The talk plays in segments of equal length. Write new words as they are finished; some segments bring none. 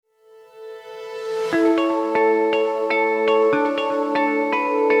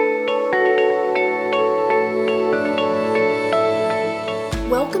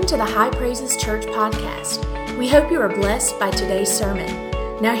to the High Praises Church podcast. We hope you are blessed by today's sermon.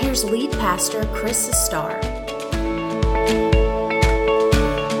 Now here's lead pastor Chris Sustar.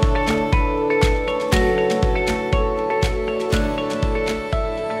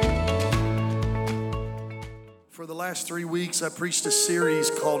 For the last 3 weeks, I preached a series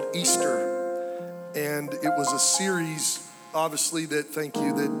called Easter. And it was a series, obviously,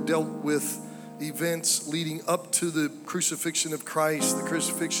 that dealt with events leading up to the crucifixion of Christ, the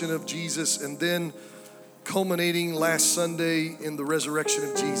crucifixion of Jesus, and then culminating last Sunday in the resurrection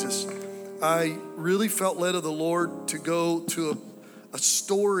of Jesus. I really felt led of the Lord to go to a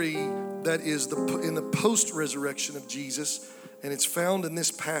story that is in the post-resurrection of Jesus, and it's found in this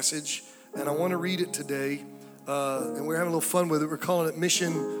passage, and I want to read it today, and we're having a little fun with it. We're calling it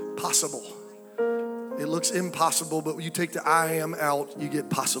Mission Possible. It looks impossible, but when you take the I am out, you get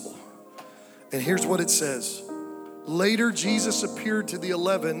possible. And here's what it says. Later, Jesus appeared to the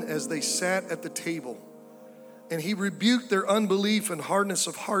 11 as they sat at the table. And he rebuked their unbelief and hardness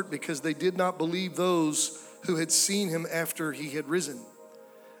of heart because they did not believe those who had seen him after he had risen.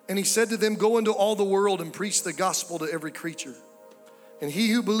 And he said to them, "Go into all the world and preach the gospel to every creature. And he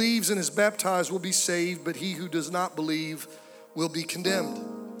who believes and is baptized will be saved, but he who does not believe will be condemned.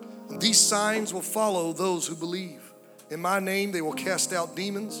 And these signs will follow those who believe. In my name they will cast out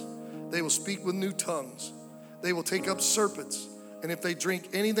demons. They will speak with new tongues. They will take up serpents. And if they drink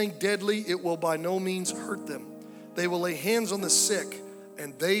anything deadly, it will by no means hurt them. They will lay hands on the sick,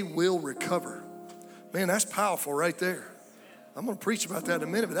 and they will recover." Man, that's powerful right there. I'm going to preach about that in a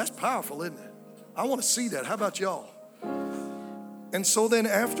minute, but that's powerful, isn't it? I want to see that. How about y'all? And so then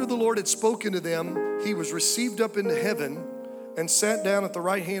after the Lord had spoken to them, he was received up into heaven and sat down at the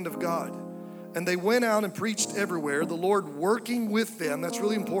right hand of God. And they went out and preached everywhere, the Lord working with them, that's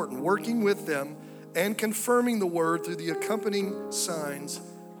really important, working with them and confirming the word through the accompanying signs.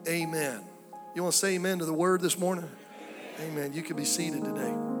 Amen. You want to say amen to the word this morning? Amen. You can be seated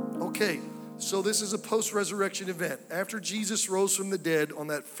today. Okay, so this is a post-resurrection event. After Jesus rose from the dead on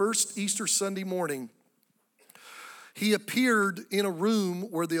that first Easter Sunday morning, he appeared in a room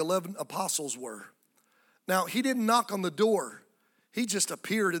where the 11 apostles were. Now, he didn't knock on the door. He just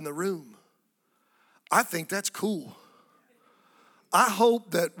appeared in the room. I think that's cool. I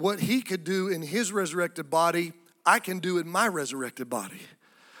hope that what he could do in his resurrected body, I can do in my resurrected body.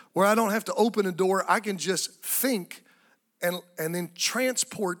 Where I don't have to open a door, I can just think and then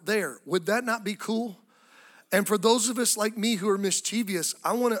transport there. Would that not be cool? And for those of us like me who are mischievous,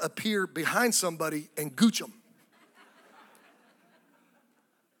 I want to appear behind somebody and gooch them.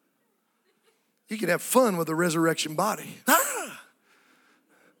 You can have fun with a resurrection body.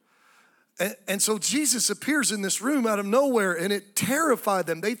 And so Jesus appears in this room out of nowhere, and it terrified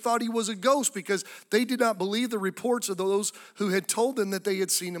them. They thought he was a ghost because they did not believe the reports of those who had told them that they had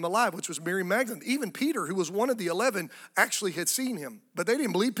seen him alive, which was Mary Magdalene. Even Peter, who was one of the 11, actually had seen him, but they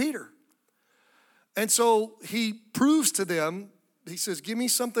didn't believe Peter. And so he proves to them, he says, "Give me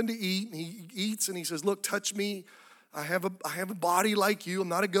something to eat." And he eats, and he says, "Look, touch me. I have a body like you. I'm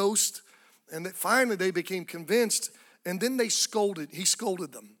not a ghost." And that finally they became convinced, and then he scolded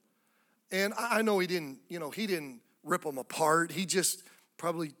them. And I know he didn't rip them apart. He just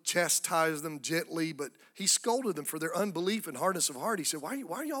probably chastised them gently, but he scolded them for their unbelief and hardness of heart. He said, why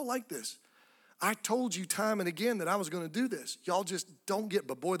are y'all like this? I told you time and again that I was going to do this. Y'all just don't get,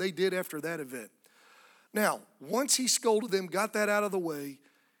 but boy, they did after that event. Now, once he scolded them, got that out of the way,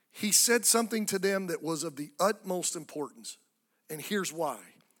 he said something to them that was of the utmost importance. And here's why.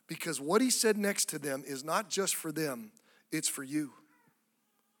 Because what he said next to them is not just for them, it's for you.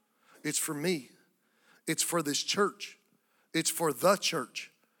 It's for me. It's for this church. It's for the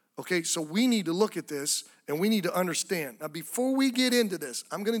church. Okay, so we need to look at this and we need to understand. Now, before we get into this,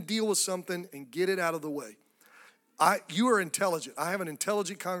 I'm going to deal with something and get it out of the way. You are intelligent. I have an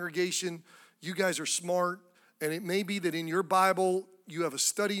intelligent congregation. You guys are smart. And it may be that in your Bible, you have a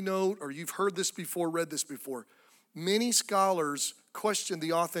study note or you've heard this before, read this before. Many scholars question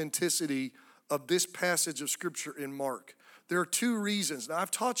the authenticity of this passage of Scripture in Mark. There are two reasons. Now,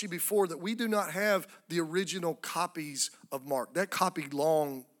 I've taught you before that we do not have the original copies of Mark. That copy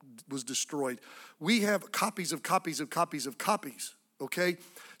long was destroyed. We have copies of copies of copies of copies, okay?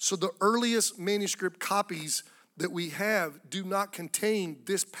 So the earliest manuscript copies that we have do not contain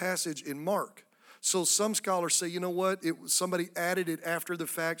this passage in Mark. So some scholars say, you know what? Somebody added it after the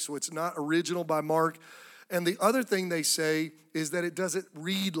fact, so it's not original by Mark. And the other thing they say is that it doesn't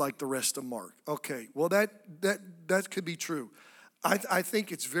read like the rest of Mark. Okay, well, that could be true. I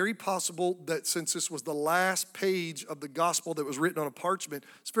think it's very possible that since this was the last page of the gospel that was written on a parchment,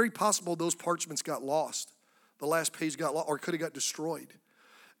 it's very possible those parchments got lost. The last page got lost or could have got destroyed.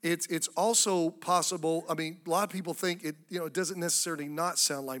 It's also possible. I mean, a lot of people think it doesn't necessarily not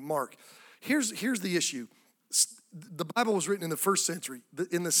sound like Mark. Here's the issue. The Bible was written in the first century.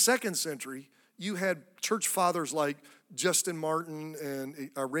 In the second century, you had church fathers like Justin Martin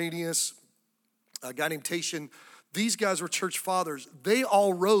and Irenaeus, a guy named Tatian. These guys were church fathers. They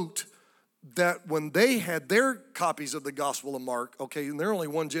all wrote that when they had their copies of the Gospel of Mark, okay, and they're only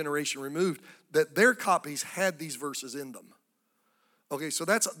one generation removed, that their copies had these verses in them. Okay, so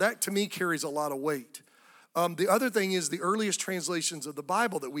that to me carries a lot of weight. The other thing is the earliest translations of the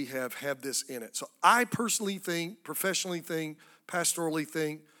Bible that we have this in it. So I personally think, professionally think, pastorally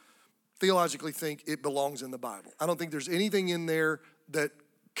think, theologically think it belongs in the Bible. I don't think there's anything in there that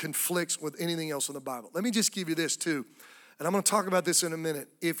conflicts with anything else in the Bible. Let me just give you this too, and I'm going to talk about this in a minute.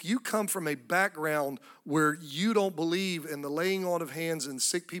 If you come from a background where you don't believe in the laying on of hands and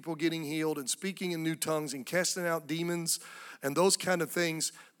sick people getting healed and speaking in new tongues and casting out demons and those kind of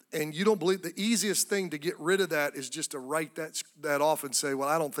things, and you don't believe, the easiest thing to get rid of that is just to write that off and say, well,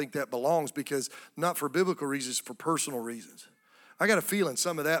 I don't think that belongs, because not for biblical reasons, for personal reasons. I got a feeling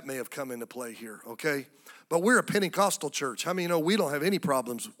some of that may have come into play here, okay? But we're a Pentecostal church. How many know we don't have any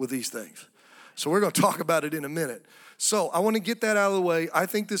problems with these things? So we're going to talk about it in a minute. So I want to get that out of the way. I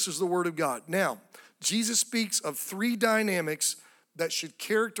think this is the Word of God. Now, Jesus speaks of 3 dynamics that should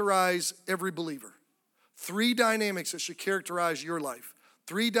characterize every believer. 3 dynamics that should characterize your life.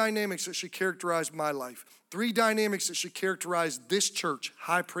 3 dynamics that should characterize my life. 3 dynamics that should characterize this church,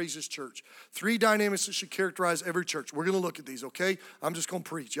 High Praises Church. 3 dynamics that should characterize every church. We're going to look at these, okay? I'm just going to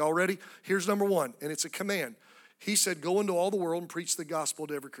preach. Y'all ready? Here's number 1, and it's a command. He said, go into all the world and preach the gospel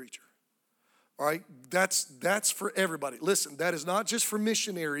to every creature. All right? That's for everybody. Listen, that is not just for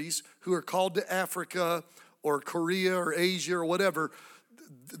missionaries who are called to Africa or Korea or Asia or whatever.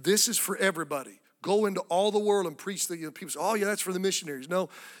 This is for everybody. Go into all the world and preach. People say, oh, yeah, that's for the missionaries. No,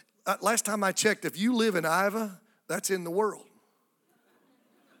 last time I checked, if you live in Iowa, that's in the world.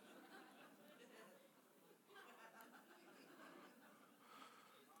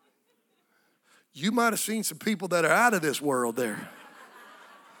 You might have seen some people that are out of this world there.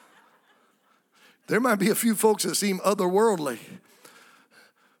 There might be a few folks that seem otherworldly.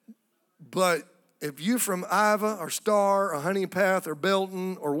 But if you're from Iowa or Star or Hunting Path or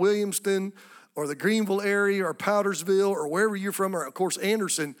Belton or Williamston or the Greenville area or Powdersville or wherever you're from, or of course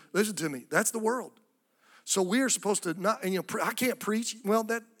Anderson, listen to me, that's the world. So we are supposed to not, and I can't preach. Well,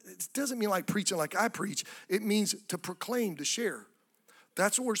 that it doesn't mean like preaching like I preach. It means to proclaim, to share.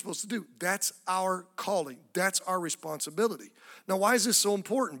 That's what we're supposed to do. That's our calling. That's our responsibility. Now, why is this so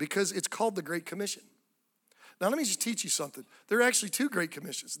important? Because it's called the Great Commission. Now, let me just teach you something. There are actually 2 Great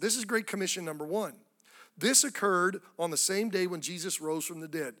Commissions. This is Great Commission number 1. This occurred on the same day when Jesus rose from the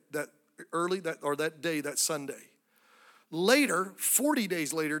dead, that day, that Sunday. Later, 40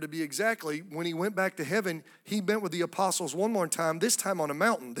 days later to be exactly, when he went back to heaven, he met with the apostles one more time, this time on a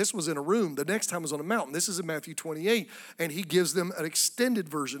mountain. This was in a room. The next time was on a mountain. This is in Matthew 28, and he gives them an extended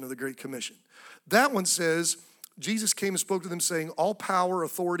version of the Great Commission. That one says, Jesus came and spoke to them saying, all power,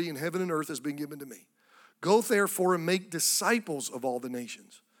 authority in heaven and earth has been given to me. Go therefore and make disciples of all the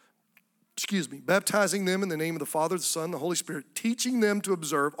nations. Baptizing them in the name of the Father, the Son, the Holy Spirit, teaching them to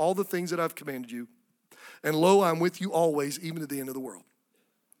observe all the things that I've commanded you. And lo, I'm with you always, even to the end of the world.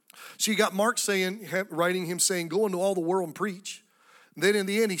 So you got Mark writing him saying, go into all the world and preach. And then in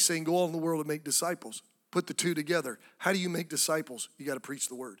the end, he's saying, go all in the world and make disciples. Put the 2 together. How do you make disciples? You got to preach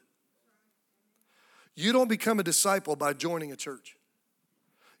the word. You don't become a disciple by joining a church.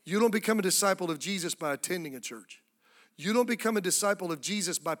 You don't become a disciple of Jesus by attending a church. You don't become a disciple of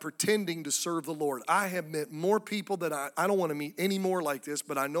Jesus by pretending to serve the Lord. I have met more people that I don't want to meet any more like this,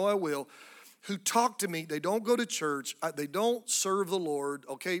 but I know I will, who talk to me. They don't go to church. They don't serve the Lord,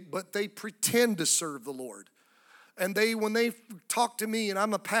 okay, but they pretend to serve the Lord. And when they talk to me and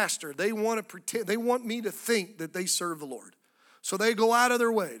I'm a pastor, they want to pretend, they want me to think that they serve the Lord. So they go out of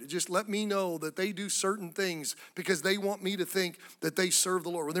their way to just let me know that they do certain things because they want me to think that they serve the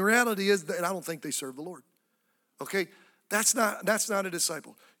Lord. When the reality is that I don't think they serve the Lord. Okay? That's not a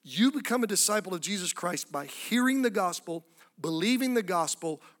disciple. You become a disciple of Jesus Christ by hearing the gospel, believing the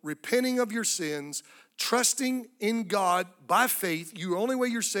gospel, repenting of your sins, trusting in God by faith. The only way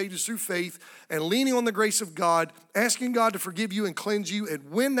you're saved is through faith, and leaning on the grace of God, asking God to forgive you and cleanse you.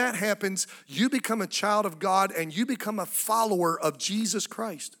 And when that happens, you become a child of God and you become a follower of Jesus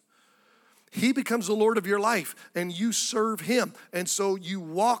Christ. He becomes the Lord of your life and you serve him. And so you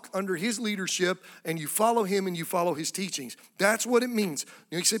walk under his leadership and you follow him and you follow his teachings. That's what it means.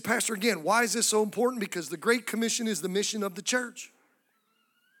 You say, Pastor, again, why is this so important? Because the Great Commission is the mission of the church.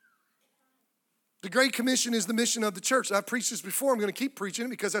 The Great Commission is the mission of the church. I've preached this before. I'm going to keep preaching it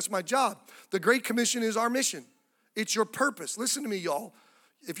because that's my job. The Great Commission is our mission. It's your purpose. Listen to me, y'all.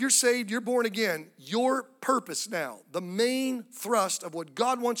 If you're saved, you're born again, your purpose now, the main thrust of what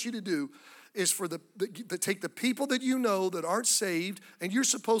God wants you to do is to take the people that you know that aren't saved, and you're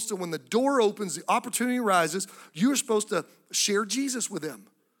supposed to, when the door opens, the opportunity arises, you're supposed to share Jesus with them.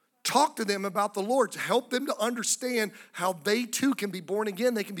 Talk to them about the Lord, to help them to understand how they too can be born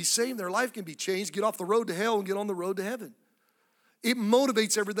again. They can be saved, their life can be changed, get off the road to hell and get on the road to heaven. It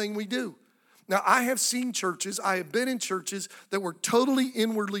motivates everything we do. Now, I have seen churches, I have been in churches that were totally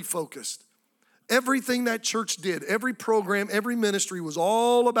inwardly focused. Everything that church did, every program, every ministry was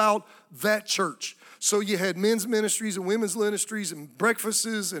all about that church. So you had men's ministries and women's ministries and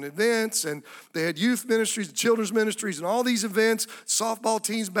breakfasts and events, and they had youth ministries and children's ministries and all these events, softball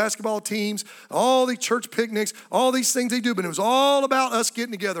teams, basketball teams, all the church picnics, all these things they do. But it was all about us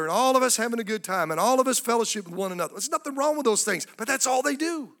getting together and all of us having a good time and all of us fellowship with one another. There's nothing wrong with those things, but that's all they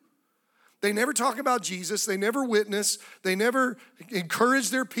do. They never talk about Jesus. They never witness. They never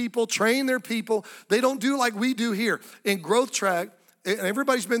encourage their people, train their people. They don't do like we do here. In Growth Track, and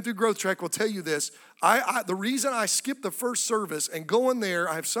everybody's been through Growth Track will tell you this, the reason I skip the first service and go in there,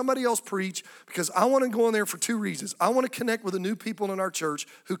 I have somebody else preach, because I want to go in there for two reasons. I want to connect with the new people in our church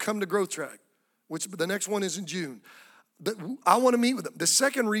who come to Growth Track, which the next one is in June. I want to meet with them. The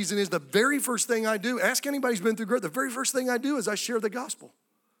second reason is the very first thing I do, ask anybody who's been through Growth, the very first thing I do is I share the gospel.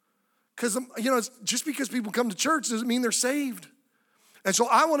 Because, just because people come to church doesn't mean they're saved. And so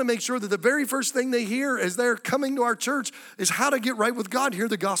I want to make sure that the very first thing they hear as they're coming to our church is how to get right with God, hear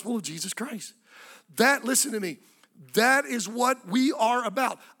the gospel of Jesus Christ. Listen to me, that is what we are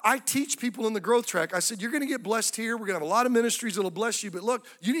about. I teach people in the Growth Track. I said, you're going to get blessed here. We're going to have a lot of ministries that will bless you. But look,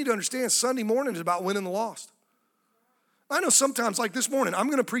 you need to understand Sunday morning is about winning the lost. I know sometimes, like this morning, I'm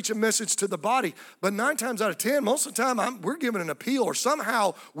going to preach a message to the body, but 9 times out of 10, most of the time, we're giving an appeal, or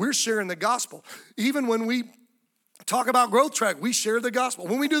somehow we're sharing the gospel. Even when we talk about Growth Track, we share the gospel.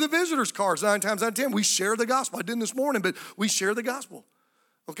 When we do the visitors cards, 9 times out of 10, we share the gospel. I didn't this morning, but we share the gospel.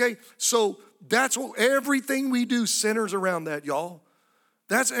 Okay? So that's what everything we do centers around that, y'all.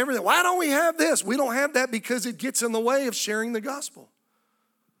 That's everything. Why don't we have this? We don't have that because it gets in the way of sharing the gospel.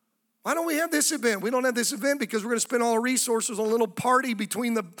 Why don't we have this event? We don't have this event because we're going to spend all our resources on a little party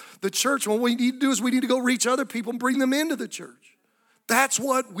between the church. What we need to do is we need to go reach other people and bring them into the church. That's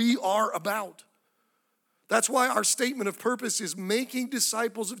what we are about. That's why our statement of purpose is making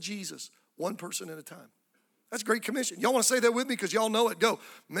disciples of Jesus, one person at a time. That's Great Commission. Y'all want to say that with me because y'all know it? Go.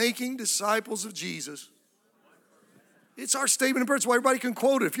 Making disciples of Jesus. It's our statement of purpose. Why everybody can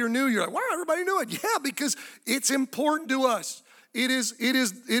quote it. If you're new, you're like, wow, everybody knew it. Yeah, because it's important to us. It is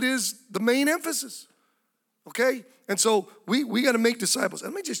the main emphasis, okay? And so we got to make disciples.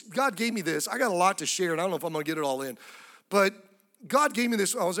 God gave me this. I got a lot to share, and I don't know if I'm going to get it all in. But God gave me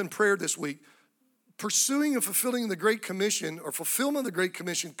this. I was in prayer this week. Pursuing and fulfilling the Great Commission, or fulfillment of the Great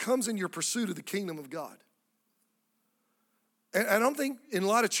Commission, comes in your pursuit of the kingdom of God. And I don't think in a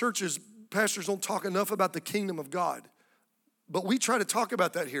lot of churches, pastors don't talk enough about the kingdom of God. But we try to talk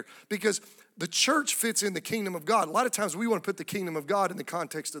about that here because the church fits in the kingdom of God. A lot of times we want to put the kingdom of God in the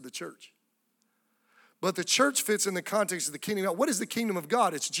context of the church. But the church fits in the context of the kingdom of God. What is the kingdom of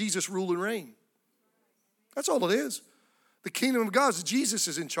God? It's Jesus rule and reign. That's all it is. The kingdom of God is Jesus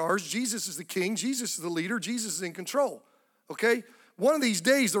is in charge. Jesus is the king. Jesus is the leader. Jesus is in control. Okay? One of these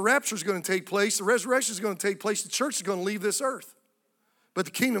days, the rapture is going to take place. The resurrection is going to take place. The church is going to leave this earth. But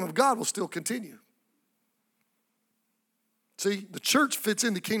the kingdom of God will still continue. See, the church fits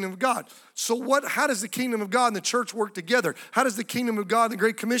in the kingdom of God. So how does the kingdom of God and the church work together? How does the kingdom of God and the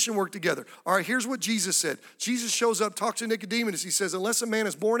Great Commission work together? All right, here's what Jesus said. Jesus shows up, talks to Nicodemus. He says, unless a man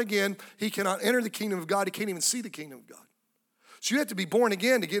is born again, he cannot enter the kingdom of God. He can't even see the kingdom of God. So you have to be born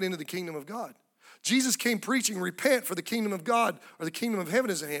again to get into the kingdom of God. Jesus came preaching, repent for the kingdom of God, or the kingdom of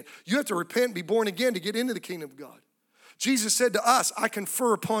heaven is at hand. You have to repent and be born again to get into the kingdom of God. Jesus said to us, I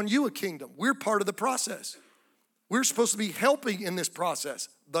confer upon you a kingdom. We're part of the process. We're supposed to be helping in this process.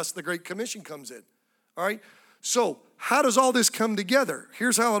 Thus, the Great Commission comes in. All right? So, how does all this come together?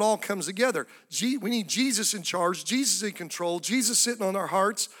 Here's how it all comes together. We need Jesus in charge, Jesus in control, Jesus sitting on our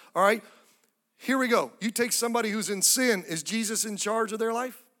hearts. All right? Here we go. You take somebody who's in sin. Is Jesus in charge of their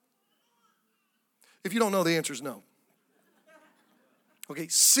life? If you don't know, the answer is no. Okay,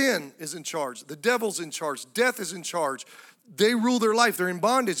 sin is in charge. The devil's in charge. Death is in charge. They rule their life. They're in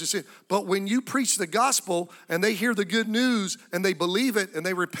bondage to sin. But when you preach the gospel and they hear the good news and they believe it and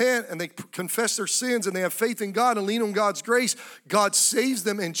they repent and they confess their sins and they have faith in God and lean on God's grace, God saves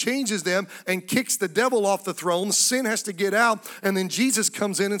them and changes them and kicks the devil off the throne. Sin has to get out, and then Jesus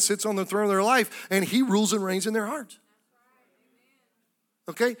comes in and sits on the throne of their life, and he rules and reigns in their hearts.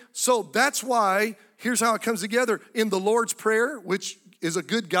 Okay? So that's why, here's how it comes together. In the Lord's Prayer, which is a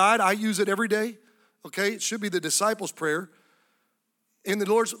good guide, I use it every day. Okay? It should be the disciples' prayer. In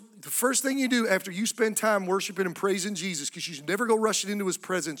the first thing you do after you spend time worshiping and praising Jesus, because you should never go rushing into his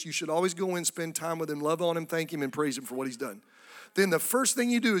presence. You should always go in, spend time with him, love on him, thank him, and praise him for what he's done. Then the first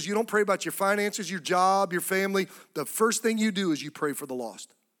thing you do is you don't pray about your finances, your job, your family. The first thing you do is you pray for the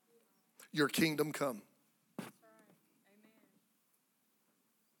lost. Your kingdom come.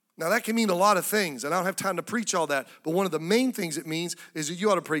 Now that can mean a lot of things, and I don't have time to preach all that. But one of the main things it means is that you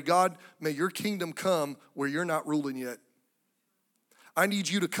ought to pray, God, may your kingdom come where you're not ruling yet. I need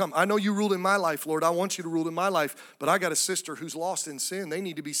you to come. I know you ruled in my life, Lord. I want you to rule in my life. But I got a sister who's lost in sin. They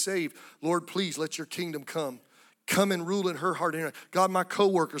need to be saved. Lord, please let your kingdom come. Come and rule in her heart. God, my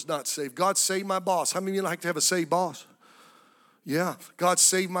coworker's not saved. God, save my boss. How many of you like to have a saved boss? Yeah. God,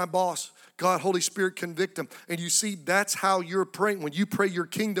 save my boss. God, Holy Spirit, convict them. And you see, that's how you're praying. When you pray your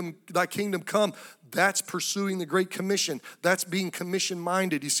kingdom, thy kingdom come, that's pursuing the Great Commission. That's being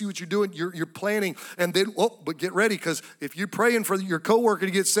commission-minded. You see what you're doing? You're planning. And then, but get ready, because if you're praying for your coworker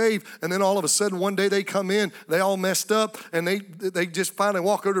to get saved, and then all of a sudden one day they come in, they all messed up, and they just finally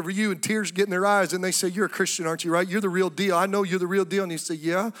walk over to you and tears get in their eyes, and they say, you're a Christian, aren't you, right? You're the real deal. I know you're the real deal. And you say,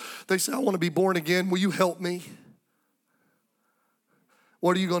 yeah. They say, I want to be born again. Will you help me?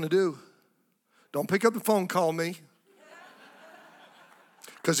 What are you going to do? Don't pick up the phone, call me.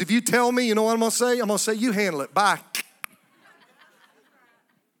 Because if you tell me, you know what I'm going to say? I'm going to say, you handle it. Bye.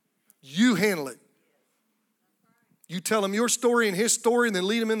 You handle it. You tell them your story and his story, and then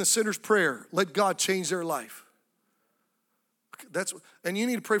lead them in the sinner's prayer. Let God change their life. And you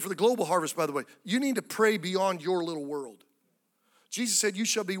need to pray for the global harvest, by the way. You need to pray beyond your little world. Jesus said, you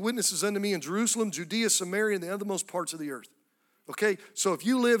shall be witnesses unto me in Jerusalem, Judea, Samaria, and the othermost parts of the earth. Okay? So if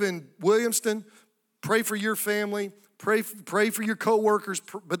you live in Williamston, pray for your family. Pray for your coworkers,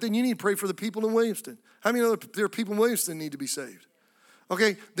 but then you need to pray for the people in Williamston. How many there are people in Williamston need to be saved?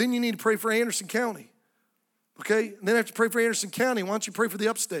 Okay, then you need to pray for Anderson County. Okay, and then after you pray for Anderson County, why don't you pray for the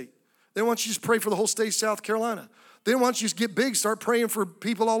upstate? Then why don't you just pray for the whole state of South Carolina? Then why don't you just get big, start praying for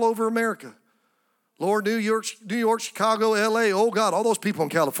people all over America. Lord, New York, Chicago, LA, oh God, all those people in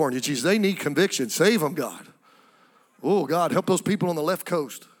California, Jesus, they need conviction. Save them, God. Oh God, help those people on the left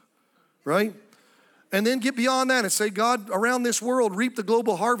coast, right? And then get beyond that and say, God, around this world, reap the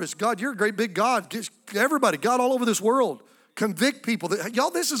global harvest. God, you're a great big God. Everybody, God all over this world. Convict people. Y'all,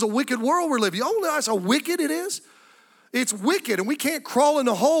 this is a wicked world we're living. Y'all know how wicked it is? It's wicked, and we can't crawl in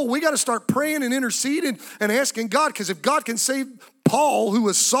the hole. We got to start praying and interceding and asking God, because if God can save Paul, who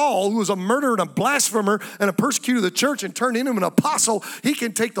was Saul, who was a murderer and a blasphemer and a persecutor of the church, and turn him an apostle, he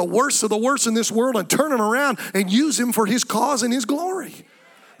can take the worst of the worst in this world and turn him around and use him for his cause and his glory.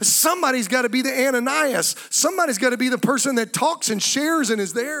 Somebody's got to be the Ananias. Somebody's got to be the person that talks and shares and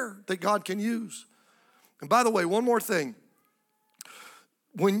is there that God can use. And by the way, one more thing.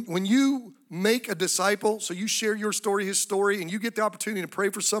 When you make a disciple, so you share your story, his story, and you get the opportunity to pray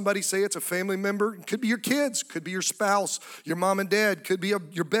for somebody, say it's a family member, it could be your kids, could be your spouse, your mom and dad, could be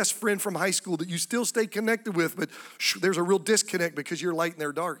your best friend from high school that you still stay connected with, but there's a real disconnect because you're light and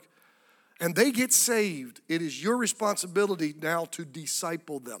they're dark. And they get saved, it is your responsibility now to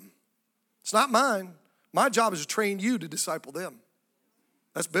disciple them. It's not mine. My job is to train you to disciple them.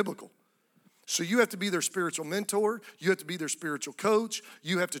 That's biblical. So you have to be their spiritual mentor. You have to be their spiritual coach.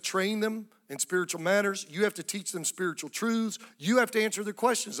 You have to train them in spiritual matters. You have to teach them spiritual truths. You have to answer their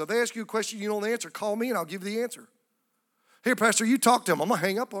questions. If they ask you a question you don't answer, call me and I'll give you the answer. Here, Pastor, you talk to them. I'm going to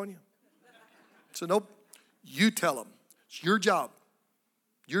hang up on you. So nope, you tell them. It's your job.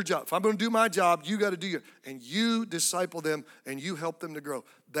 Your job. If I'm going to do my job, you got to do yours. And you disciple them and you help them to grow.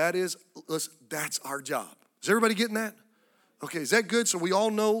 That's our job. Is everybody getting that? Okay, is that good? So we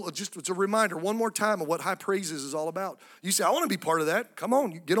all know, just it's a reminder one more time of what High Praises is all about. You say, I want to be part of that. Come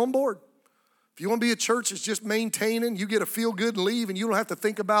on, get on board. If you want to be a church that's just maintaining, you get to feel good and leave, and you don't have to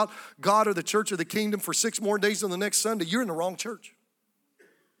think about God or the church or the kingdom for 6 more days on the next Sunday, you're in the wrong church.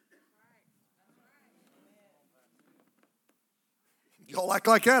 Y'all act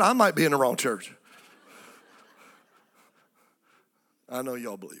like that, I might be in the wrong church. I know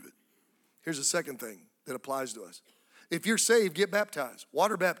y'all believe it. Here's the second thing that applies to us. If you're saved, get baptized,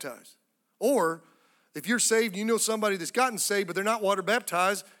 water baptized. Or if you're saved, you know somebody that's gotten saved, but they're not water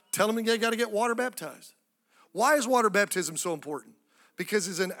baptized, tell them they got to get water baptized. Why is water baptism so important? Because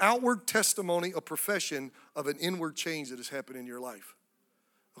it's an outward testimony, a profession of an inward change that has happened in your life.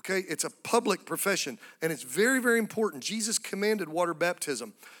 Okay, it's a public profession, and it's very, very important. Jesus commanded water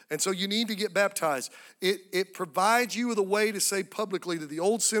baptism, and so you need to get baptized. It provides you with a way to say publicly that the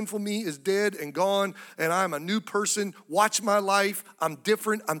old sinful me is dead and gone, and I'm a new person. Watch my life. I'm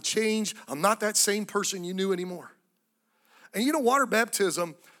different. I'm changed. I'm not that same person you knew anymore. And you know, water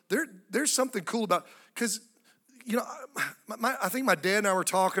baptism, there's something cool about, because, you know, I think my dad and I were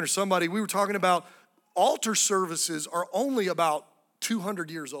talking, or somebody, we were talking about altar services are only about 200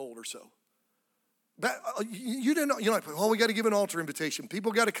 years old or so. You didn't know, you're like, oh, we got to give an altar invitation.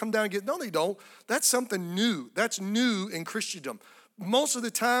 People got to come down and get, no, they don't. That's something new. That's new in Christendom. Most of the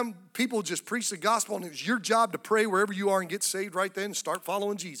time, people just preach the gospel, and it's your job to pray wherever you are and get saved right then and start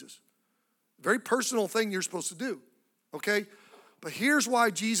following Jesus. Very personal thing you're supposed to do, okay? But here's why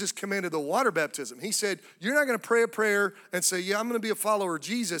Jesus commanded the water baptism. He said, you're not going to pray a prayer and say, yeah, I'm going to be a follower of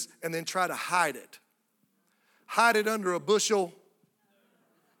Jesus, and then try to hide it. Hide it under a bushel.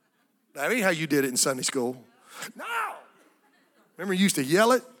 That ain't how you did it in Sunday school. No. Remember you used to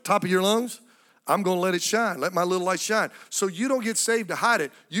yell it, top of your lungs? I'm going to let it shine. Let my little light shine. So you don't get saved to hide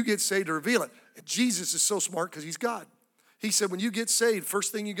it. You get saved to reveal it. And Jesus is so smart because he's God. He said when you get saved,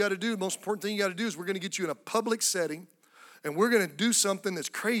 first thing you got to do, the most important thing you got to do is we're going to get you in a public setting, and we're going to do something that's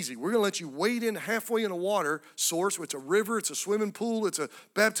crazy. We're going to let you wade in halfway in a water source. It's a river, it's a swimming pool, it's a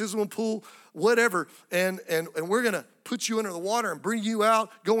baptismal pool, whatever. And we're going to put you under the water and bring you out,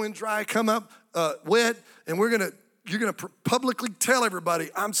 go in dry, come up wet, and you're going to publicly tell everybody,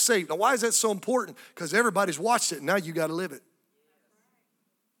 I'm saved. Now, why is that so important? Because everybody's watched it, and now you got to live it.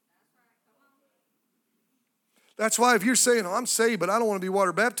 That's why if you're saying, oh, I'm saved, but I don't want to be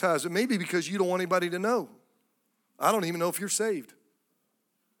water baptized, it may be because you don't want anybody to know. I don't even know if you're saved.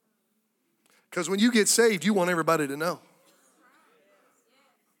 Because when you get saved, you want everybody to know.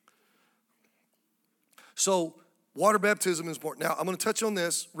 So water baptism is important. Now, I'm going to touch on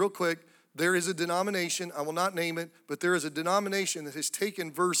this real quick. There is a denomination, I will not name it, but there is a denomination that has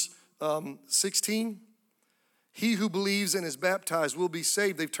taken verse 16. He who believes and is baptized will be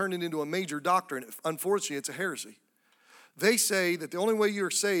saved. They've turned it into a major doctrine. Unfortunately, it's a heresy. They say that the only way you're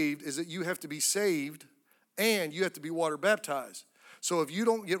saved is that you have to be saved and you have to be water baptized. So if you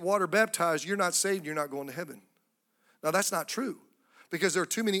don't get water baptized, you're not saved, you're not going to heaven. Now, that's not true, because there are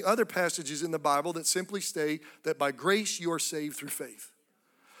too many other passages in the Bible that simply state that by grace you are saved through faith.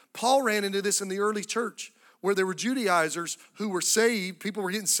 Paul ran into this in the early church, where there were Judaizers who were saved, people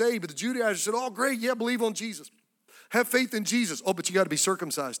were getting saved, but the Judaizers said, oh, great, yeah, believe on Jesus. Have faith in Jesus. Oh, but you got to be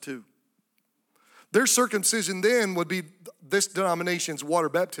circumcised too. Their circumcision then would be this denomination's water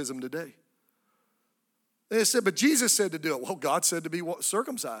baptism today. They said, but Jesus said to do it. Well, God said to be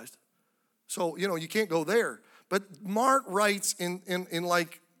circumcised. So, you know, you can't go there. But Mark writes in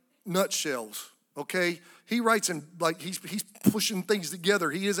like nutshells, okay? He writes in like he's pushing things together.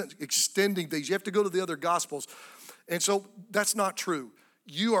 He isn't extending things. You have to go to the other gospels. And so that's not true.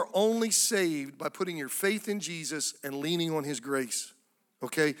 You are only saved by putting your faith in Jesus and leaning on his grace,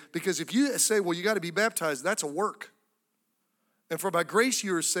 okay? Because if you say, well, you got to be baptized, that's a work. And for by grace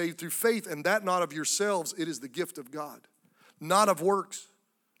you are saved through faith, and that not of yourselves, it is the gift of God. Not of works,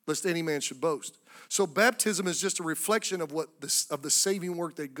 lest any man should boast. So baptism is just a reflection of of the saving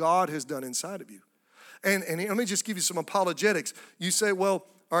work that God has done inside of you. And let me just give you some apologetics. You say, well,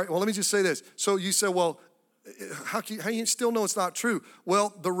 all right, well, let me just say this. So you say, well, how you still know it's not true?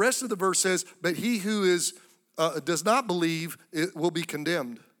 Well, the rest of the verse says, but he who does not believe it will be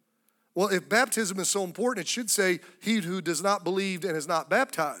condemned. Well, if baptism is so important, it should say, he who does not believe and is not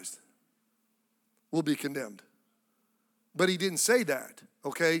baptized will be condemned. But he didn't say that,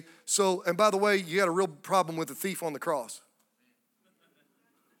 okay? So, and by the way, you got a real problem with the thief on the cross.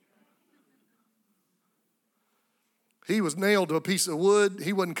 He was nailed to a piece of wood.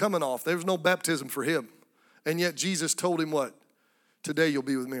 He wasn't coming off. There was no baptism for him. And yet Jesus told him what? Today you'll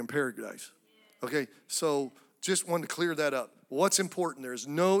be with me in paradise. Okay, so just wanted to clear that up. What's important? There is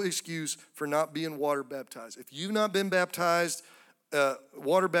no excuse for not being water baptized. If you've not been baptized,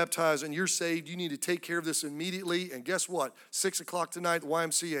 water baptized, and you're saved, you need to take care of this immediately. And guess what? 6 o'clock tonight, the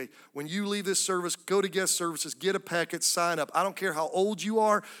YMCA. When you leave this service, go to guest services, get a packet, sign up. I don't care how old you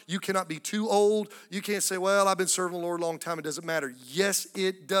are. You cannot be too old. You can't say, well, I've been serving the Lord a long time. It doesn't matter. Yes,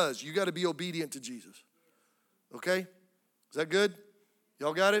 it does. You got to be obedient to Jesus. Okay? Is that good?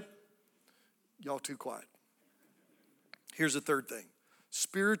 Y'all got it? Y'all too quiet. Here's the third thing.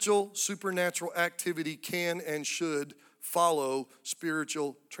 Spiritual, supernatural activity can and should follow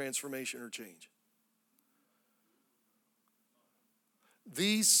spiritual transformation or change.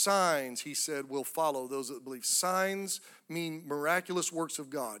 These signs, he said, will follow those that believe. Signs mean miraculous works of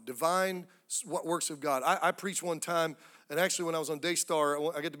God, divine works of God. I preached one time, and actually when I was on Daystar,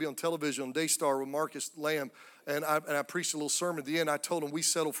 I get to be on television on Daystar with Marcus Lamb, and I preached a little sermon at the end. I told him we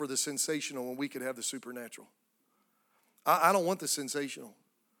settle for the sensational when we could have the supernatural. I don't want the sensational.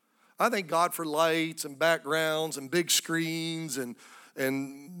 I thank God for lights and backgrounds and big screens and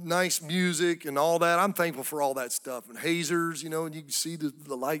nice music and all that. I'm thankful for all that stuff. And hazers, and you can see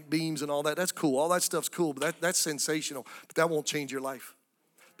the light beams and all that. That's cool. All that stuff's cool, but that's sensational. But that won't change your life.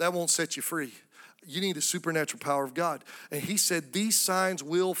 That won't set you free. You need the supernatural power of God. And he said, these signs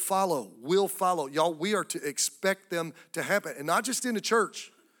will follow. Y'all, we are to expect them to happen. And not just in the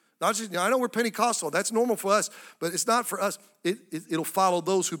church. Not just, I know we're Pentecostal. That's normal for us. But it's not for us. It'll follow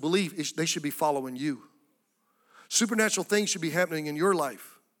those who believe. They should be following you. Supernatural things should be happening in your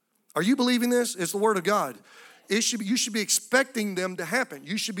life. Are you believing this? It's the word of God. You should be expecting them to happen.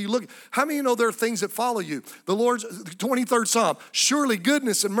 You should be looking. How many of you know there are things that follow you? The Lord's 23rd Psalm, surely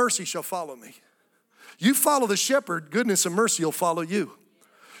goodness and mercy shall follow me. You follow the shepherd, goodness and mercy will follow you.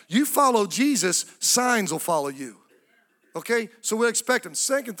 You follow Jesus, signs will follow you. Okay, so we'll expect them.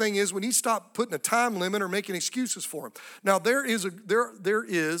 Second thing is we need to stop putting a time limit or making excuses for them. Now there is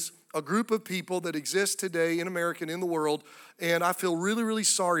a group of people that exist today in America and in the world, and I feel really, really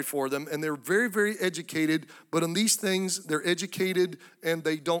sorry for them. And they're very, very educated, but on these things, they're educated and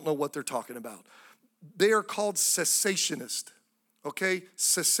they don't know what they're talking about. They are called cessationists, okay?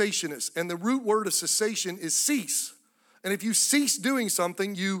 Cessationists. And the root word of cessation is cease. And if you cease doing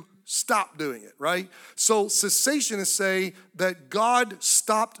something, you stop doing it, right? So cessationists say that God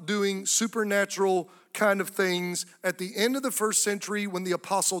stopped doing supernatural kind of things at the end of the first century when the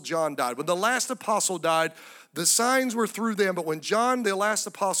Apostle John died. When the last apostle died, the signs were through them, but when John, the last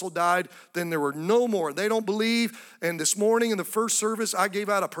apostle, died, then there were no more. They don't believe, and this morning in the first service, I gave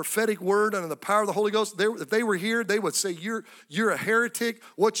out a prophetic word under the power of the Holy Ghost. If they were here, they would say, you're a heretic.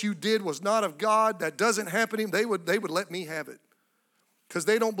 What you did was not of God. That doesn't happen. They would let me have it because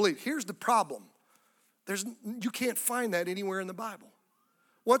they don't believe. Here's the problem. You can't find that anywhere in the Bible.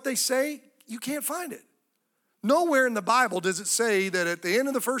 What they say, you can't find it. Nowhere in the Bible does it say that at the end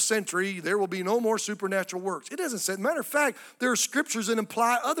of the first century, there will be no more supernatural works. It doesn't say. Matter of fact, there are scriptures that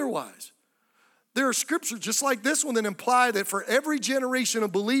imply otherwise. There are scriptures just like this one that imply that for every generation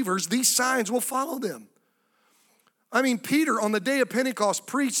of believers, these signs will follow them. I mean, Peter on the day of Pentecost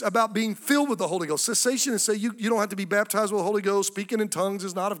preached about being filled with the Holy Ghost. Cessationists say you don't have to be baptized with the Holy Ghost. Speaking in tongues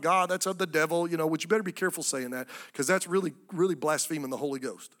is not of God. That's of the devil, which you better be careful saying that because that's really, really blaspheming the Holy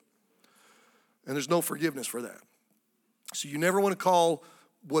Ghost. And there's no forgiveness for that. So you never want to call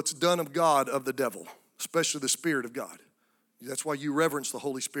what's done of God of the devil, especially the Spirit of God. That's why you reverence the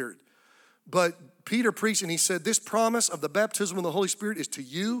Holy Spirit. But Peter preached and he said, this promise of the baptism of the Holy Spirit is to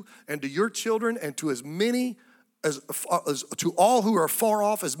you and to your children and to as many as to all who are far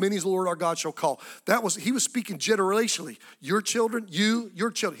off, as many as the Lord our God shall call. He was speaking generationally. Your children,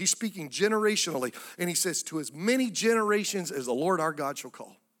 your children. He's speaking generationally. And he says, to as many generations as the Lord our God shall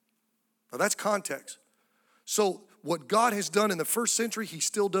call. Now that's context. So what God has done in the first century, he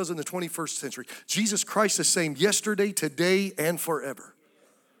still does in the 21st century. Jesus Christ is the same yesterday, today, and forever.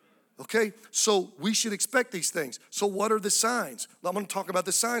 Okay? So we should expect these things. So what are the signs? I'm going to talk about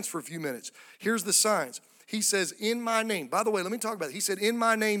the signs for a few minutes. Here's the signs. He says, in my name. By the way, let me talk about it. He said, in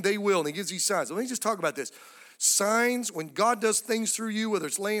my name they will. And he gives these signs. Let me just talk about this. Signs, when God does things through you, whether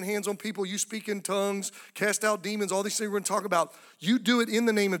it's laying hands on people, you speak in tongues, cast out demons, all these things we're going to talk about, you do it in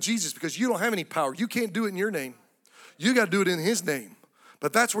the name of Jesus because you don't have any power. You can't do it in your name. You got to do it in his name.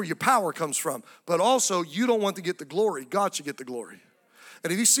 But that's where your power comes from. But also, you don't want to get the glory. God should get the glory.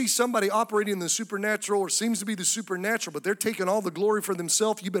 And if you see somebody operating in the supernatural or seems to be the supernatural, but they're taking all the glory for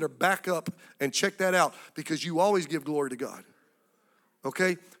themselves, you better back up and check that out because you always give glory to God.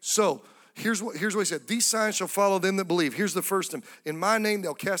 Okay? So, here's what he said. These signs shall follow them that believe. Here's the first one. In my name,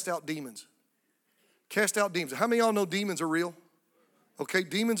 they'll cast out demons. Cast out demons. How many of y'all know demons are real? Okay,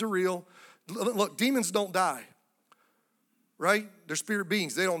 demons are real. Look, demons don't die, right? They're spirit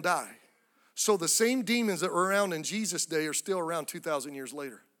beings. They don't die. So the same demons that were around in Jesus' day are still around 2,000 years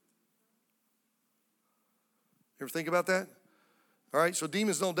later. You ever think about that? All right, so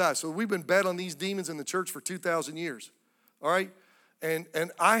demons don't die. So we've been battling these demons in the church for 2,000 years. All right? And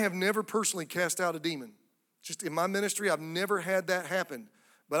I have never personally cast out a demon. Just in my ministry, I've never had that happen.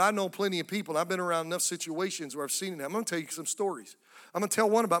 But I know plenty of people, and I've been around enough situations where I've seen it. I'm going to tell you some stories. I'm going to tell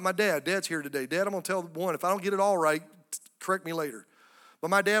one about my dad. Dad's here today. Dad, I'm going to tell one. If I don't get it all right, correct me later. But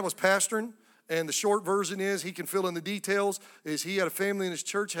my dad was pastoring, and the short version is, he can fill in the details, is he had a family in his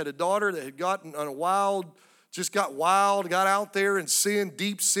church, had a daughter that had gotten on a wild just got wild, got out there and sin,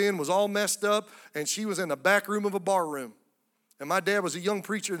 deep sin, was all messed up, and she was in the back room of a bar room. And my dad was a young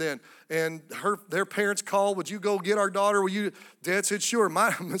preacher then, and their parents called, would you go get our daughter? Will you? Dad said, sure.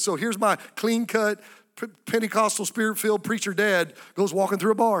 So here's my clean-cut, Pentecostal, spirit-filled preacher dad goes walking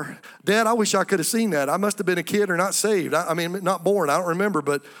through a bar. Dad, I wish I could have seen that. I must have been a kid or not saved. I mean, not born. I don't remember,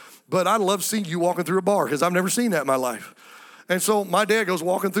 but I'd love seeing you walking through a bar because I've never seen that in my life. And so my dad goes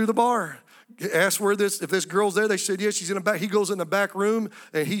walking through the bar. Asked if this girl's there. They said, yes, she's in the back. He goes in the back room,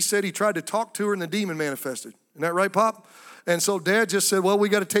 and he said he tried to talk to her, and the demon manifested. Isn't that right, Pop? And so Dad just said, well, we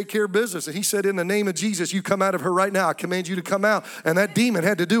got to take care of business. And he said, in the name of Jesus, you come out of her right now. I command you to come out. And that demon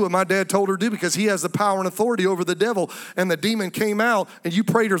had to do what my dad told her to do because he has the power and authority over the devil. And the demon came out, and you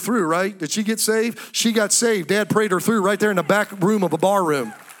prayed her through, right? Did she get saved? She got saved. Dad prayed her through right there in the back room of a bar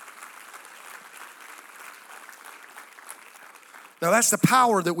room. Now, that's the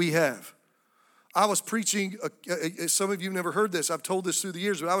power that we have. I was preaching, some of you have never heard this. I've told this through the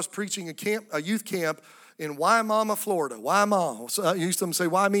years, but I was preaching a youth camp in Waimama, Florida. Waimama. So I used to say,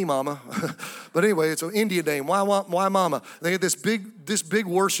 why me, mama? But anyway, it's an Indian name, Waimama. They had this big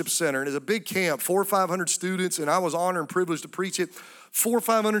worship center, and it's a big camp, 400 or 500 students, and I was honored and privileged to preach it. 400 or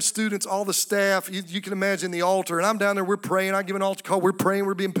 500 students, all the staff. You can imagine the altar, and I'm down there, we're praying. I give an altar call. We're praying.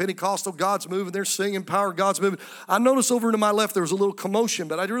 We're being Pentecostal. God's moving. They're singing, power, God's moving. I noticed over to my left there was a little commotion,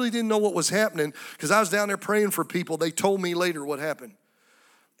 but I really didn't know what was happening because I was down there praying for people. They told me later what happened.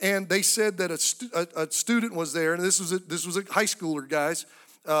 And they said that a student was there, and this was a high schooler, guys.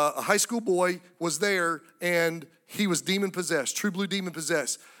 A high school boy was there, and he was demon-possessed, true blue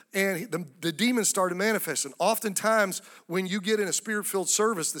demon-possessed. And the demons started manifesting. Oftentimes, when you get in a spirit-filled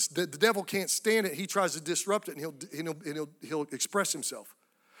service, the devil can't stand it. He tries to disrupt it, and he'll express himself.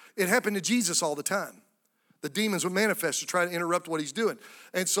 It happened to Jesus all the time. The demons would manifest to try to interrupt what he's doing.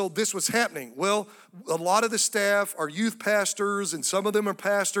 And so this was happening. Well, a lot of the staff are youth pastors, and some of them are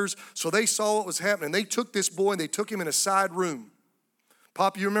pastors, so they saw what was happening. They took this boy, and they took him in a side room.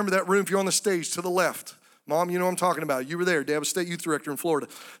 Pop, you remember that room if you're on the stage to the left. Mom, you know what I'm talking about. You were there. Dad was state youth director in Florida.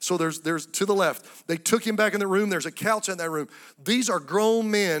 So there's to the left. They took him back in the room. There's a couch in that room. These are grown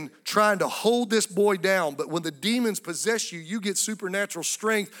men trying to hold this boy down. But when the demons possess you, you get supernatural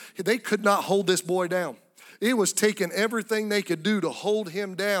strength. They could not hold this boy down. It was taking everything they could do to hold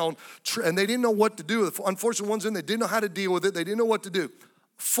him down, and they didn't know what to do. Unfortunately, ones in they didn't know how to deal with it. They didn't know what to do.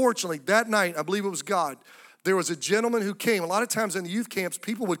 Fortunately, that night, I believe it was God, there was a gentleman who came. A lot of times in the youth camps,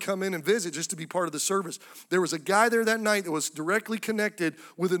 people would come in and visit just to be part of the service. There was a guy there that night that was directly connected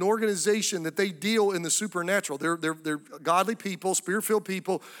with an organization that they deal in the supernatural. They're godly people, spirit-filled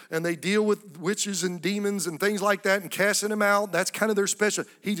people, and they deal with witches and demons and things like that and casting them out. That's kind of their special.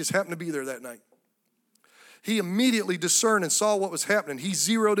 He just happened to be there that night. He immediately discerned and saw what was happening. He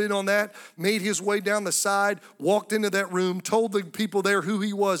zeroed in on that, made his way down the side, walked into that room, told the people there who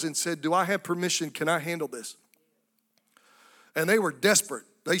he was, and said, do I have permission? Can I handle this? And they were desperate.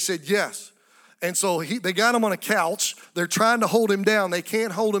 They said yes. And so they got him on a couch. They're trying to hold him down. They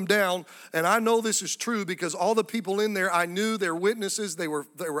can't hold him down. And I know this is true because all the people in there, I knew they're witnesses. They were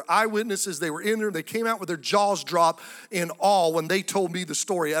eyewitnesses. They were in there. They came out with their jaws dropped in awe when they told me the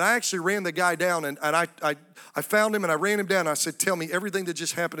story. And I actually ran the guy down, and I found him, and I ran him down. And I said, tell me everything that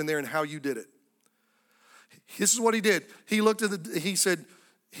just happened in there and how you did it. This is what he did. He looked at he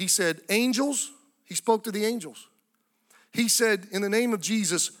said, angels. He spoke to the angels. He said, in the name of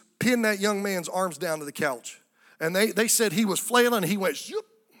Jesus, pin that young man's arms down to the couch. And they said he was flailing, and he went, zoop.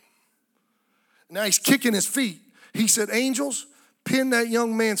 Now he's kicking his feet. He said, angels, pin that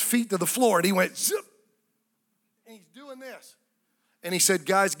young man's feet to the floor. And he went, zip. And he's doing this. And he said,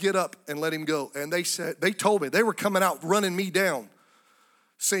 guys, get up and let him go. And they told me, they were coming out running me down,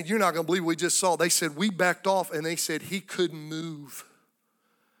 saying, you're not going to believe what we just saw. They said, we backed off, and they said he couldn't move.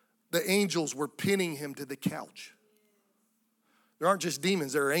 The angels were pinning him to the couch. There aren't just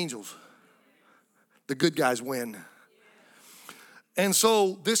demons, there are angels. The good guys win. And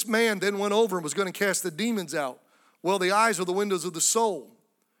so this man then went over and was going to cast the demons out. Well, the eyes are the windows of the soul.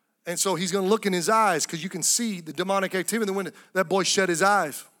 And so he's going to look in his eyes because you can see the demonic activity in the window. That boy shut his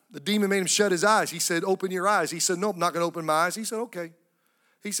eyes. The demon made him shut his eyes. He said, open your eyes. He said, no, I'm not going to open my eyes. He said, okay.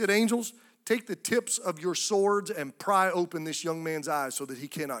 He said, angels, take the tips of your swords and pry open this young man's eyes so that he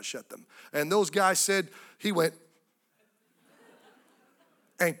cannot shut them. And those guys said, he went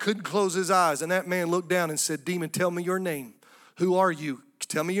and couldn't close his eyes. And that man looked down and said, demon, tell me your name. Who are you?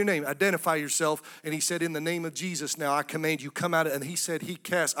 Tell me your name. Identify yourself. And he said, in the name of Jesus, now I command you, come out. And he said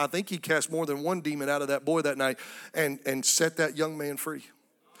I think he cast more than one demon out of that boy that night and set that young man free.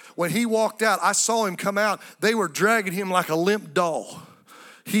 When he walked out, I saw him come out. They were dragging him like a limp doll.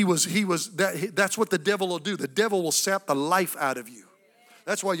 That's what the devil will do. The devil will sap the life out of you.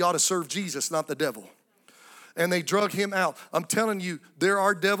 That's why you ought to serve Jesus, not the devil. And they drug him out. I'm telling you, there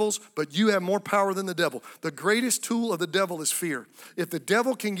are devils, but you have more power than the devil. The greatest tool of the devil is fear. If the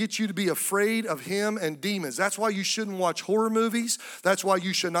devil can get you to be afraid of him and demons, that's why you shouldn't watch horror movies. That's why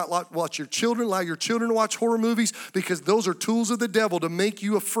you should not watch your children, allow your children to watch horror movies, because those are tools of the devil to make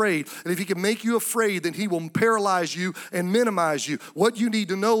you afraid. And if he can make you afraid, then he will paralyze you and minimize you. What you need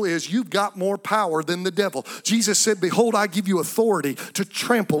to know is you've got more power than the devil. Jesus said, behold, I give you authority to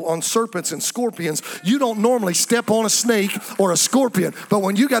trample on serpents and scorpions. You don't normally step on a snake or a scorpion, but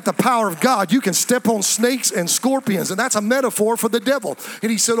when you got the power of God, you can step on snakes and scorpions, and that's a metaphor for the devil.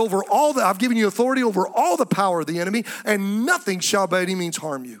 And he said, I've given you authority over all the power of the enemy, and nothing shall by any means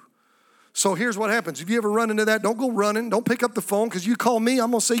harm you. So here's what happens. If you ever run into that, don't go running. Don't pick up the phone, because you call me,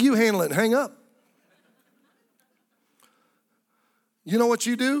 I'm going to say you handle it and hang up. You know what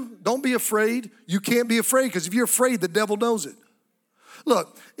you do? Don't be afraid. You can't be afraid, because if you're afraid, the devil knows it.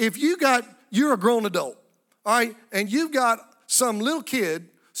 Look, if you're a grown adult, all right, and you've got some little kid,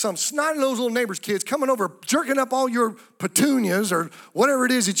 some snotty-nosed little neighbor's kids coming over, jerking up all your petunias or whatever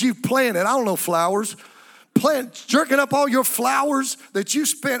it is that you've planted. I don't know, flowers. Jerking up all your flowers that you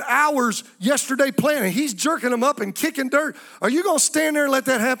spent hours yesterday planting. He's jerking them up and kicking dirt. Are you going to stand there and let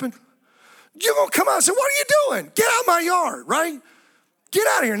that happen? You're going to come out and say, what are you doing? Get out of my yard, right? Get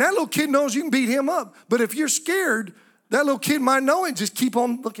out of here. And that little kid knows you can beat him up. But if you're scared, that little kid might know it. Just keep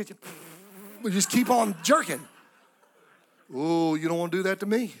on, look at you. Just keep on jerking. Oh, you don't want to do that to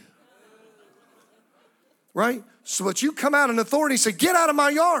me. Right? So but you come out in authority and say, get out of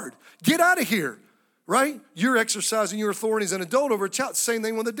my yard. Get out of here. Right? You're exercising your authority as an adult over a child. Same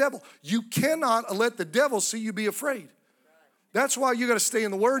thing with the devil. You cannot let the devil see you be afraid. That's why you got to stay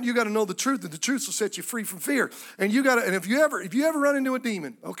in the Word. You got to know the truth, and the truth will set you free from fear. And if you ever run into a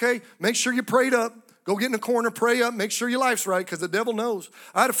demon, okay, make sure you prayed up. Go get in the corner, pray up, make sure your life's right, because the devil knows.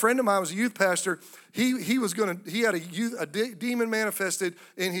 I had a friend of mine who was a youth pastor. He had a demon manifested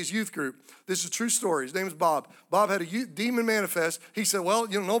in his youth group. This is a true story. His name is Bob. Bob had a demon manifest. He said, well,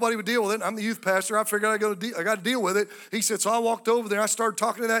 nobody would deal with it. I'm the youth pastor. I figured I got to deal with it. He said, so I walked over there. I started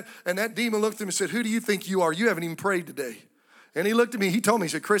talking to that, and that demon looked at him and said, who do you think you are? You haven't even prayed today. And he looked at me. He told me, he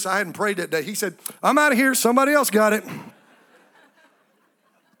said, Chris, I hadn't prayed that day. He said, I'm out of here. Somebody else got it.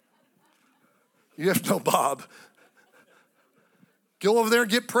 You have to know Bob. Go over there,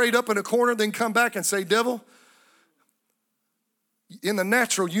 get prayed up in a corner, then come back and say, devil, in the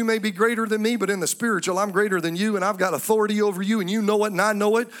natural, you may be greater than me, but in the spiritual, I'm greater than you, and I've got authority over you, and you know it, and I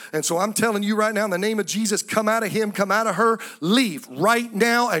know it. And so I'm telling you right now, in the name of Jesus, come out of him, come out of her, leave right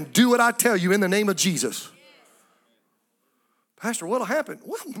now and do what I tell you in the name of Jesus. Pastor, what'll happen?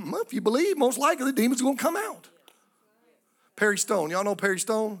 Well, if you believe, most likely the demon's going to come out. Perry Stone. Y'all know Perry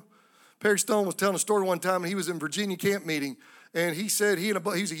Stone? Perry Stone was telling a story one time, and he was in Virginia camp meeting, and he said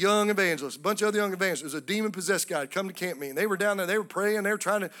he's a young evangelist, a bunch of other young evangelists. There was a demon-possessed guy come to camp meeting. They were down there, they were praying, they were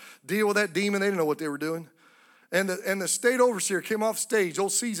trying to deal with that demon. They didn't know what they were doing. And the state overseer came off stage,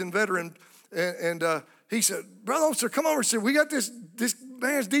 old seasoned veteran, and he said, brother officer, come over. He said, we got this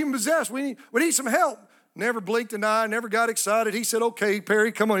man's demon-possessed. We need some help. Never blinked an eye, never got excited. He said, okay,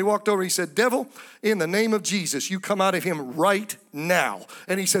 Perry, come on. He walked over. He said, devil, in the name of Jesus, you come out of him right now.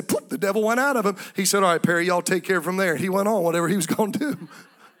 And he said, the devil went out of him. He said, all right, Perry, y'all take care from there. He went on, whatever he was going to do.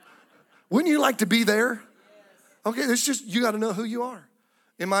 Wouldn't you like to be there? Okay, it's just, you got to know who you are.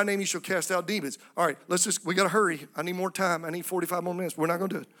 In my name, you shall cast out demons. All right, we got to hurry. I need more time. I need 45 more minutes. We're not going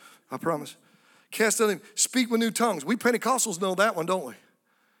to do it. I promise. Cast out demons. Speak with new tongues. We Pentecostals know that one, don't we?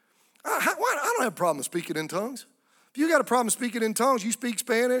 I don't have a problem speaking in tongues. If you got a problem speaking in tongues, you speak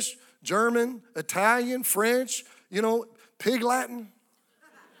Spanish, German, Italian, French, Pig Latin.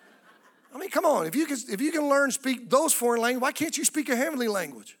 I mean, come on. If you can learn to speak those foreign languages, why can't you speak a heavenly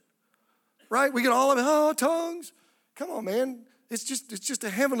language? Right? We get all of it, tongues. Come on, man. It's just a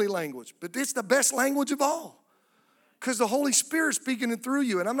heavenly language, but it's the best language of all. Because the Holy Spirit's speaking it through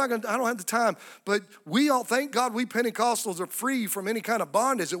you. And I don't have the time, but we all, thank God we Pentecostals are free from any kind of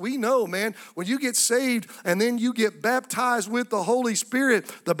bondage that we know, man. When you get saved and then you get baptized with the Holy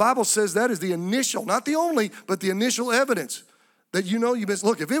Spirit, the Bible says that is the initial, not the only, but the initial evidence that you've been.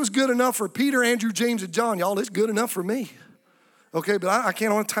 Look, if it was good enough for Peter, Andrew, James, and John, y'all, it's good enough for me. Okay, but I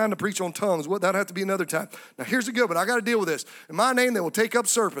can't have time to preach on tongues. Well, that'll have to be another time. Now, here's the good, but I got to deal with this. In my name, they will take up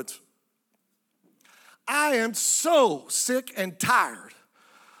serpents. I am so sick and tired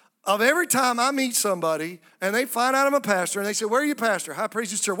of every time I meet somebody and they find out I'm a pastor and they say, where are you pastor? High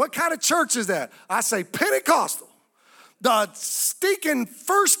Praises Church. What kind of church is that? I say Pentecostal. The stinking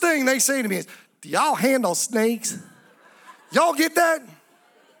first thing they say to me is, do y'all handle snakes? Y'all get that?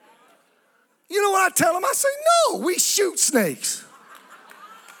 You know what I tell them? I say, no, we shoot snakes.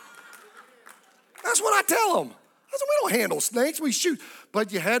 That's what I tell them. I said, we don't handle snakes, we shoot.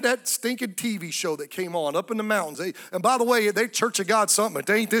 But you had that stinking TV show that came on up in the mountains. And by the way, they Church of God something, but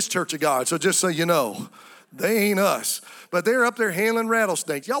they ain't this Church of God. So just so you know, they ain't us. But they're up there handling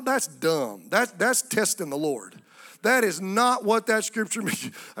rattlesnakes. Y'all, that's dumb. That's testing the Lord. That is not what that scripture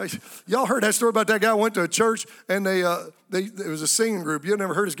means. Y'all heard that story about that guy who went to a church and it was a singing group. You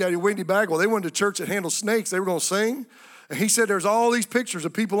never heard this guy, Wendy Bagwell. They went to a church that handled snakes. They were going to sing. And he said, there's all these pictures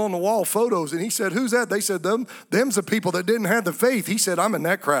of people on the wall, photos. And he said, who's that? They said, them's the people that didn't have the faith. He said, I'm in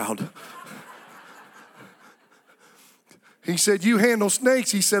that crowd. He said, you handle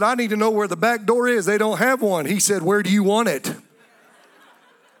snakes. He said, I need to know where the back door is. They don't have one. He said, where do you want it?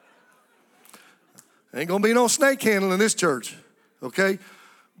 Ain't gonna be no snake handling in this church, okay?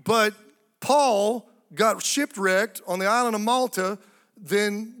 But Paul got shipwrecked on the island of Malta.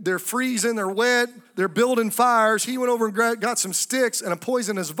 Then they're freezing, they're wet, they're building fires. He went over and got some sticks, and a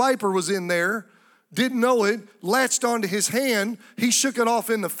poisonous viper was in there. Didn't know it, latched onto his hand. He shook it off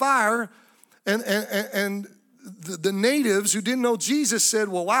in the fire, and the natives who didn't know Jesus said,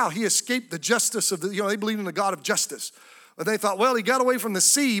 well, wow, he escaped the justice of they believed in the God of justice. But they thought, well, he got away from the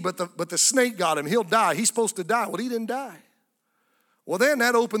sea, but the snake got him. He'll die. He's supposed to die. Well, he didn't die. Well, then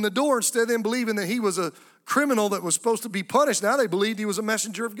that opened the door. Instead of them believing that he was a criminal that was supposed to be punished, now they believed he was a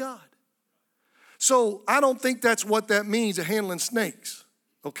messenger of God. So I don't think that's what that means, handling snakes.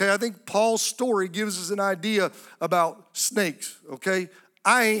 Okay, I think Paul's story gives us an idea about snakes. Okay,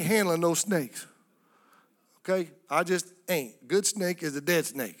 I ain't handling no snakes. Okay, I just ain't. Good snake is a dead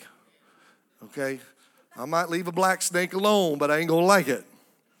snake. Okay. I might leave a black snake alone, but I ain't gonna like it.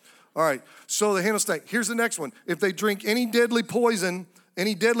 All right, so they handle snake. Here's the next one. If they drink any deadly poison,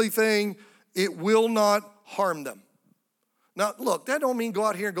 any deadly thing, it will not harm them. Now, look, that don't mean go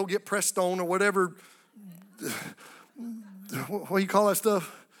out here and go get Prestone or whatever. What do you call that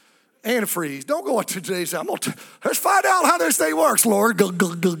stuff? Antifreeze. Don't go out to today's. Let's find out how this thing works, Lord.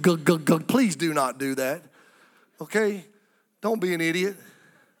 Go. Please do not do that. Okay? Don't be an idiot.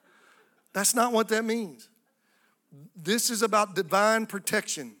 That's not what that means. This is about divine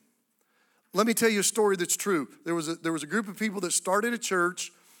protection. Let me tell you a story that's true. There was a group of people that started a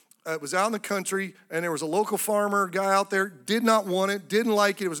church. It was out in the country, and there was a local farmer guy out there, did not want it, didn't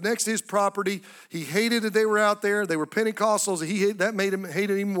like it. It was next to his property. He hated that they were out there. They were Pentecostals. That made him hate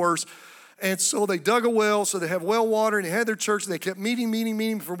it even worse. And so they dug a well, so they have well water, and they had their church, and they kept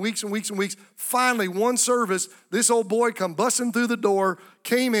meeting for weeks and weeks and weeks. Finally, one service, this old boy come busting through the door,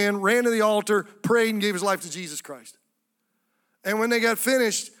 came in, ran to the altar, prayed, and gave his life to Jesus Christ. And when they got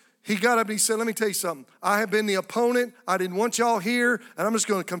finished, he got up and he said, let me tell you something. I have been the opponent. I didn't want y'all here, and I'm just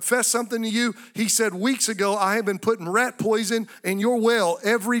going to confess something to you. He said, weeks ago, I have been putting rat poison in your well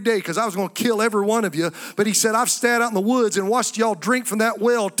every day because I was going to kill every one of you. But he said, I've sat out in the woods and watched y'all drink from that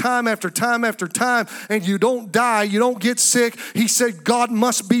well time after time after time, and you don't die, you don't get sick. He said, God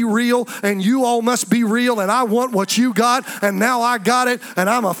must be real, and you all must be real, and I want what you got, and now I got it, and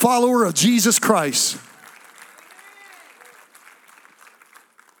I'm a follower of Jesus Christ.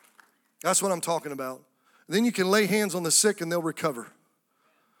 That's what I'm talking about. Then you can lay hands on the sick and they'll recover.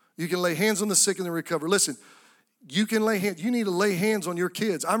 You can lay hands on the sick and they'll recover. Listen, you need to lay hands on your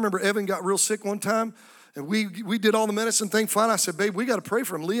kids. I remember Evan got real sick one time, and we did all the medicine thing fine. I said, babe, we got to pray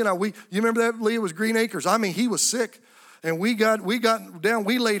for him. Leah and I, you remember that? Leah was Green Acres. I mean, he was sick. And we got down,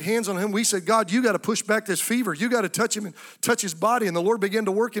 we laid hands on him. We said, God, you got to push back this fever. You got to touch him and touch his body. And the Lord began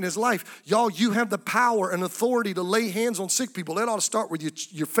to work in his life. Y'all, you have the power and authority to lay hands on sick people. That ought to start with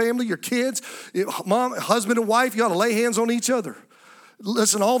your family, your kids, mom, husband and wife. You ought to lay hands on each other.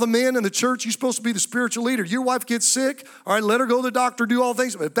 Listen, all the men in the church, you're supposed to be the spiritual leader. Your wife gets sick, all right, let her go to the doctor, do all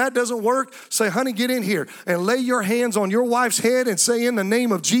things. But if that doesn't work, say, honey, get in here and lay your hands on your wife's head and say, in the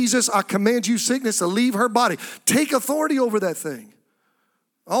name of Jesus, I command you sickness to leave her body. Take authority over that thing.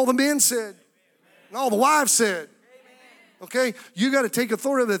 All the men said, and all the wives said, okay, you got to take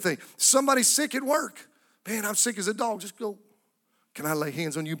authority over that thing. Somebody's sick at work. Man, I'm sick as a dog. Just go, can I lay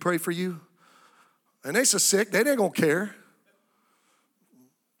hands on you, pray for you? And they're so sick, they ain't going to care.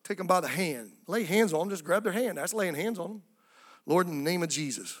 Take them by the hand. Lay hands on them. Just grab their hand. That's laying hands on them. Lord, in the name of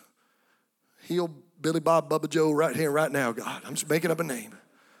Jesus, heal Billy Bob, Bubba Joe right here, right now, God. I'm just making up a name.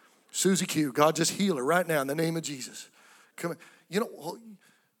 Susie Q. God, just heal her right now in the name of Jesus. Come on. You know,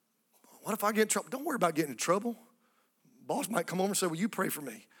 what if I get in trouble? Don't worry about getting in trouble. Boss might come over and say, well, you pray for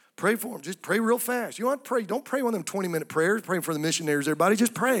me. Pray for them. Just pray real fast. You want to pray. Don't pray one of them 20-minute prayers. Pray for the missionaries, everybody.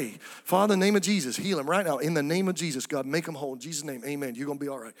 Just pray. Father, in the name of Jesus, heal them right now. In the name of Jesus, God, make them whole. In Jesus' name, amen. You're going to be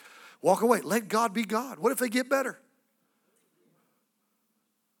all right. Walk away. Let God be God. What if they get better?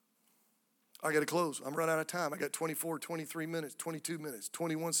 I got to close. I'm running out of time. I got 24, 23 minutes, 22 minutes,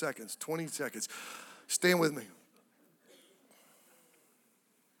 21 seconds, 20 seconds. Stand with me.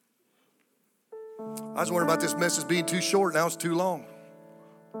 I was worried about this message being too short. Now it's too long.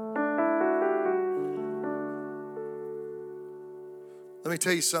 Let me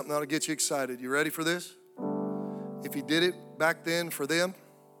tell you something that'll get you excited. You ready for this? If he did it back then for them,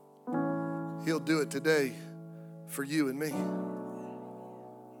 he'll do it today for you and me.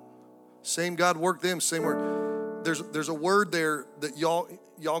 Same God worked them, same word. There's a word there that y'all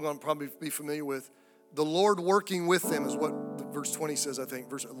gonna probably be familiar with. The Lord working with them is what verse 20 says, I think.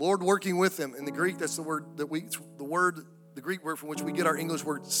 Lord working with them. In the Greek, that's the word the Greek word from which we get our English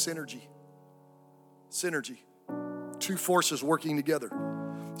word synergy. Synergy. Two forces working together.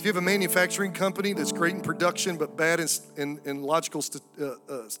 If you have a manufacturing company that's great in production but bad in logical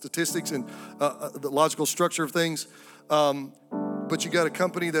statistics and the logical structure of things, but you got a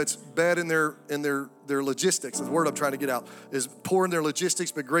company that's bad in their logistics. The word I'm trying to get out is poor in their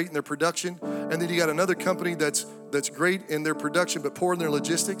logistics but great in their production. And then you got another company that's great in their production but poor in their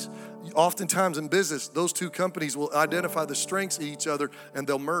logistics. Oftentimes in business, those two companies will identify the strengths of each other and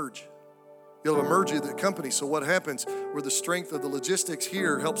they'll merge. You'll have a merger of the company. So what happens where the strength of the logistics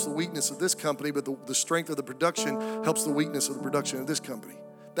here helps the weakness of this company, but the strength of the production helps the weakness of the production of this company.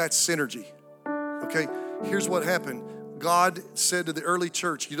 That's synergy. Okay, here's what happened. God said to the early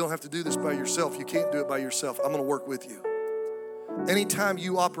church, you don't have to do this by yourself. You can't do it by yourself. I'm going to work with you. Anytime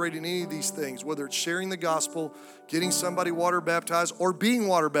you operate in any of these things, whether it's sharing the gospel, getting somebody water baptized, or being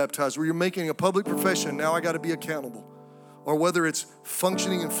water baptized, where you're making a public profession, now I got to be accountable. Or whether it's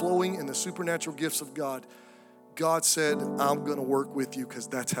functioning and flowing in the supernatural gifts of God, God said, I'm going to work with you because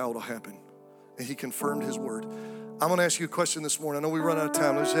that's how it'll happen. And he confirmed his word. I'm going to ask you a question this morning. I know we run out of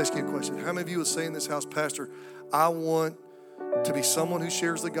time. Let's ask you a question. How many of you would say in this house, Pastor, I want to be someone who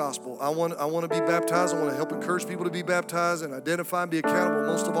shares the gospel. I want to be baptized. I want to help encourage people to be baptized and identify and be accountable.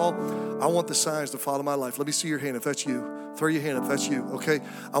 Most of all, I want the signs to follow my life. Let me see your hand if that's you. Throw your hand up if that's you, okay?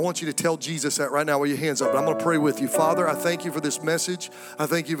 I want you to tell Jesus that right now with your hands up. I'm going to pray with you. Father, I thank you for this message. I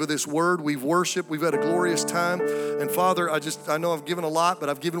thank you for this word. We've worshiped. We've had a glorious time. And Father, I know I've given a lot, but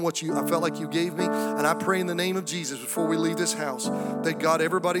I've given what I felt like you gave me. And I pray in the name of Jesus before we leave this house that God,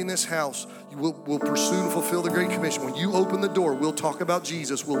 everybody in this house will pursue and fulfill the Great Commission. When you open the door, we'll talk about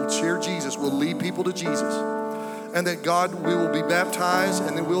Jesus. We'll share Jesus. We'll lead people to Jesus. And that God, we will be baptized,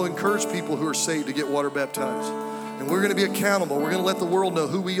 and then we'll encourage people who are saved to get water baptized. And we're going to be accountable. We're going to let the world know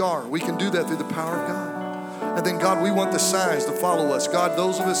who we are. We can do that through the power of God. And then, God, we want the signs to follow us. God,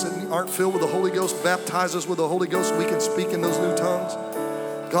 those of us that aren't filled with the Holy Ghost, baptize us with the Holy Ghost so we can speak in those new tongues.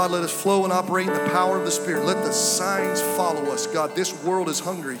 God, let us flow and operate in the power of the Spirit. Let the signs follow us. God, this world is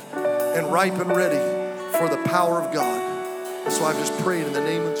hungry and ripe and ready for the power of God. And so I've just prayed in the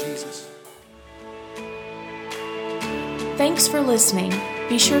name of Jesus. Thanks for listening.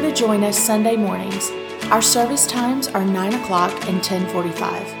 Be sure to join us Sunday mornings. Our service times are 9 o'clock and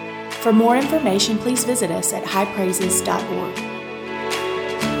 10:45. For more information, please visit us at highpraises.org.